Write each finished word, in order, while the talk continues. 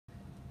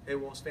Hey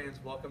Wolves fans,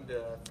 welcome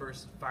to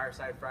first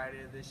Fireside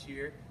Friday of this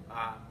year.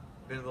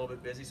 Been a little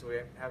bit busy, so we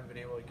haven't been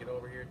able to get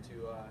over here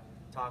to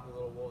talk a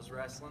little Wolves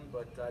wrestling,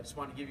 but I just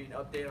wanted to give you an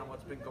update on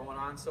what's been going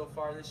on so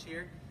far this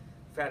year.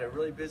 We've had a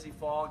really busy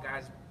fall.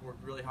 Guys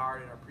worked really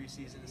hard in our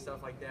preseason and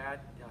stuff like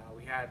that.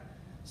 We had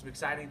some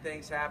exciting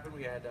things happen.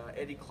 We had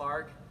Eddie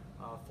Clark,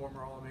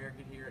 former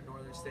All-American here at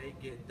Northern State,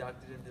 get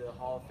inducted into the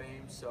Hall of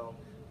Fame. So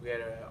we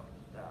had a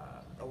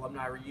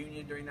alumni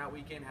reunion during that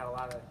weekend. Had a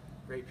lot of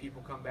great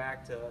people come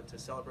back to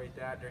celebrate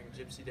that during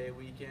Gypsy Day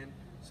weekend.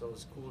 So it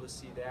was cool to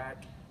see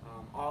that.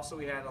 Also,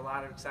 we had a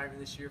lot of excitement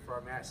this year for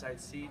our mat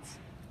side seats.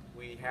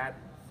 We had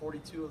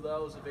 42 of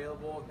those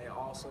available, and they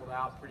all sold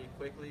out pretty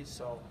quickly.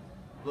 So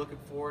looking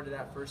forward to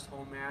that first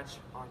home match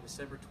on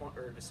December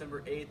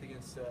 8th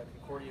against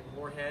Concordia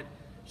Moorhead.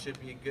 Should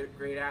be a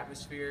great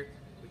atmosphere.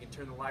 We can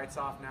turn the lights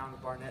off now in the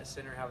Barnett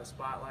Center, have a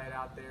spotlight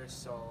out there.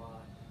 So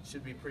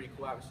should be a pretty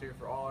cool atmosphere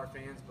for all our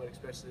fans, but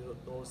especially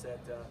those that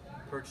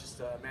purchased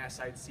mat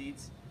side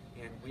seats.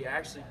 And we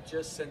actually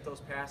just sent those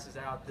passes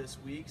out this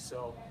week,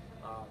 so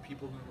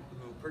people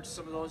who purchased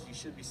some of those, you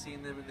should be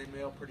seeing them in the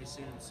mail pretty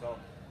soon. So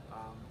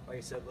like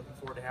I said, looking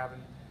forward to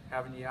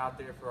having you out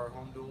there for our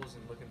home duels,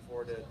 and looking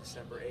forward to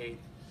December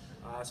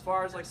 8th. As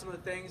far as like some of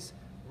the things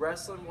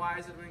wrestling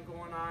wise that have been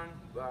going on,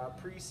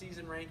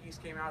 preseason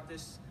rankings came out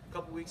this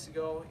couple weeks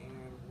ago, and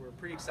we're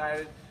pretty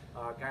excited.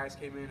 Guys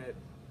came in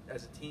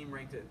as a team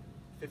ranked at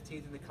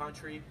 15th in the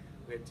country.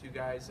 We had two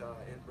guys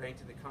ranked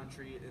in the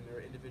country in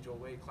their individual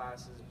weight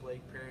classes.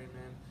 Blake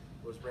Perryman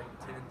was ranked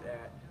 10th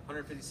at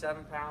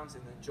 157 pounds,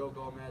 and then Joe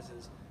Gomez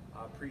is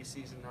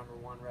preseason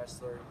 #1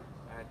 wrestler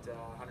at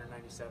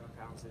 197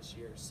 pounds this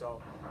year.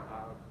 So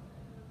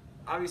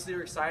obviously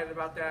we're excited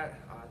about that.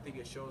 I think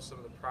it shows some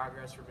of the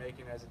progress we're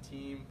making as a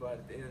team, but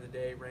at the end of the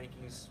day,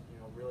 rankings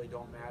really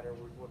don't matter.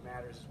 What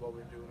matters is what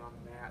we're doing on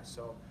the mat.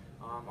 So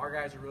our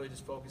guys are really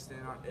just focused in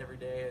on every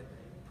day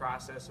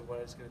process of what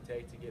it's going to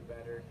take to get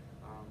better.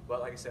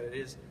 But like I said, it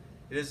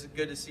is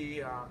good to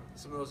see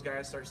some of those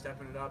guys start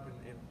stepping it up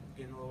and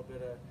getting a little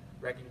bit of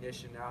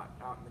recognition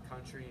out in the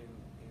country,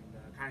 and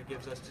kind of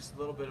gives us just a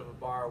little bit of a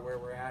bar where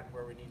we're at and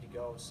where we need to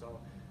go. So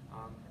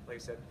like I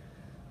said,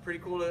 pretty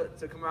cool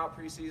to come out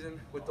preseason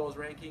with those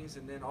rankings.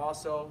 And then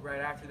also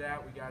right after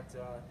that, we got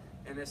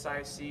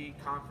NSIC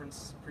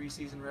Conference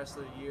Preseason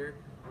Wrestler of the Year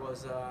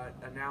was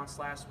announced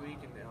last week,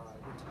 and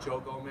went to Joe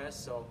Gomez.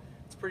 So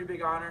it's a pretty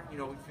big honor. We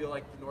feel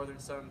like the Northern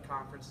Sun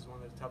Conference is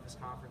one of the toughest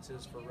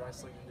conferences for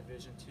wrestling in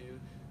Division II.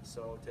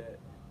 So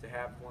to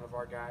have one of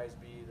our guys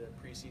be the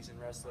preseason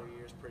wrestler of the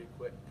year is pretty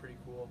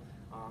cool.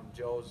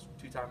 Joe's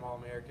two-time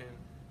All-American,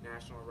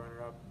 national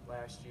runner-up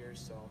last year.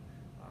 So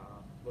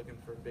looking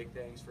for big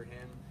things for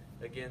him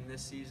again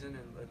this season,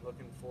 and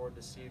looking forward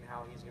to seeing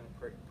how he's going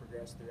to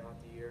progress throughout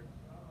the year.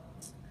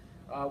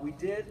 We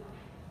did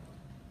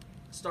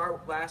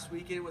start last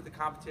weekend with the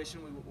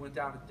competition. We went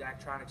down to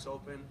Daktronics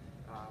Open.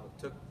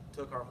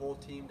 Took our whole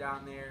team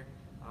down there,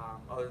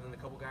 other than a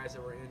couple guys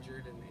that were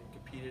injured, and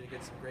competed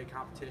against some great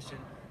competition.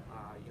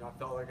 I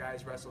felt our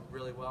guys wrestled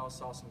really well.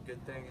 Saw some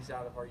good things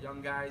out of our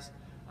young guys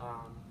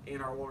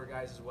and our older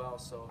guys as well.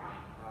 So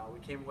we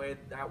came away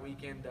that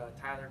weekend.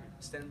 Tyler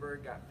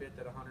Stenberg got 5th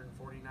at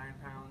 149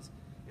 pounds,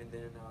 and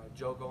then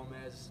Joe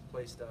Gomez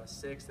placed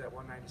 6th at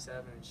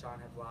 197, and Sean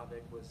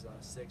Hevlovic was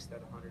 6th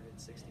at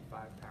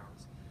 165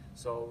 pounds.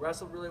 So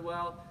wrestled really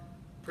well.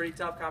 Pretty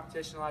tough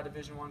competition, a lot of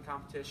Division I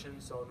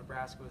competition. So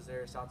Nebraska was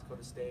there, South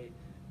Dakota State,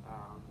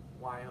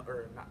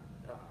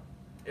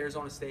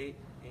 Arizona State,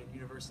 and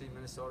University of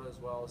Minnesota, as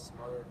well as some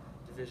other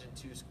Division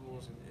II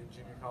schools and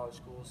junior college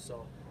schools.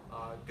 So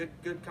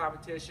good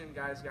competition.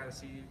 Guys got to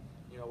see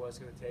what it's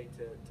going to take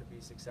to be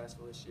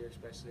successful this year,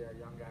 especially our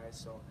young guys.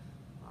 So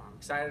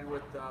excited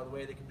with the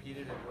way they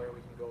competed and where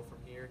we can go from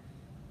here.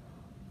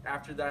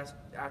 After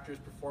his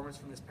performance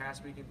from this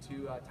past weekend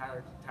too,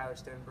 Tyler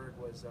Stenberg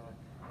was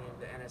named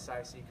the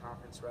NSIC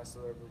Conference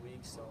Wrestler of the Week.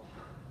 So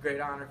great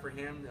honor for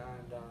him,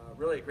 and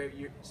really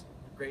a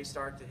great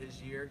start to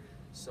his year.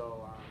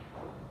 So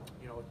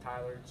with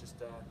Tyler,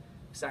 just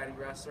exciting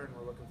wrestler, and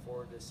we're looking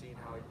forward to seeing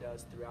how he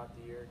does throughout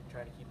the year,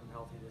 trying to keep him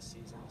healthy this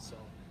season. So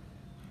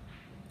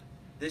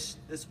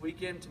this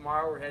weekend,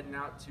 tomorrow, we're heading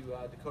out to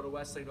Dakota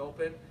Wesleyan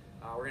Open.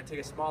 We're going to take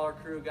a smaller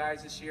crew,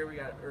 guys, this year.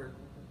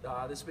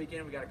 This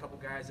weekend we got a couple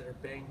guys that are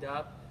banged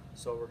up,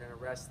 so we're going to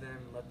rest them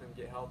and let them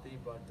get healthy.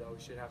 But we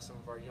should have some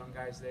of our young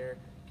guys there,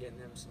 getting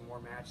them some more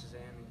matches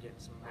in and getting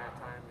some mat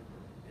time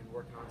and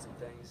working on some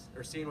things,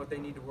 or seeing what they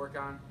need to work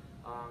on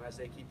as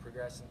they keep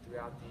progressing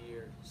throughout the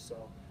year.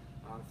 So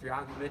if you're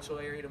out in the Mitchell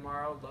area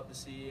tomorrow, love to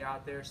see you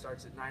out there.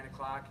 Starts at 9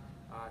 o'clock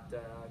at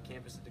the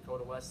campus at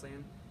Dakota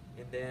Wesleyan.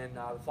 And then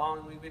the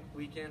following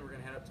weekend, we're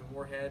going to head up to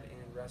Moorhead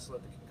and wrestle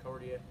at the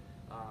Concordia,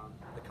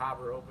 the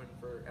Cobber Open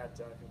at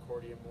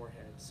Concordia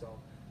Moorhead. So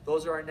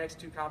those are our next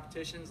two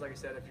competitions. Like I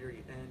said, if you're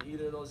in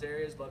either of those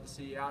areas, love to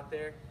see you out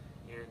there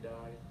and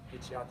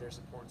get you out there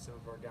supporting some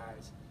of our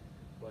guys.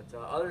 But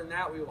other than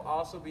that, we will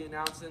also be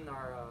announcing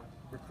our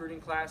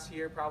recruiting class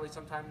here probably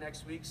sometime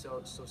next week,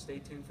 so stay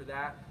tuned for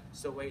that.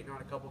 Still waiting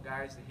on a couple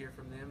guys to hear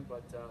from them,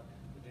 but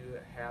we do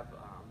have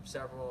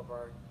several of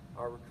our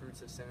recruits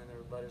have sent in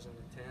their letters of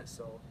intent.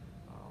 So,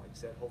 like I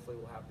said, hopefully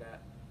we'll have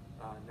that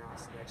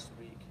announced next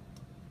week.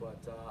 But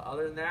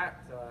other than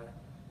that,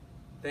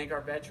 thank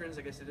our veterans.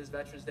 I guess it is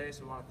Veterans Day,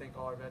 so we want to thank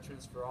all our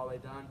veterans for all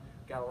they've done.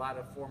 Got a lot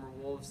of former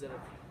Wolves that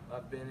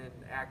have been in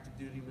active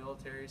duty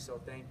military, so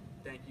thank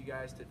you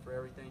guys for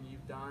everything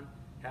you've done.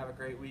 Have a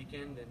great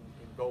weekend, and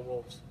go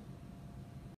Wolves.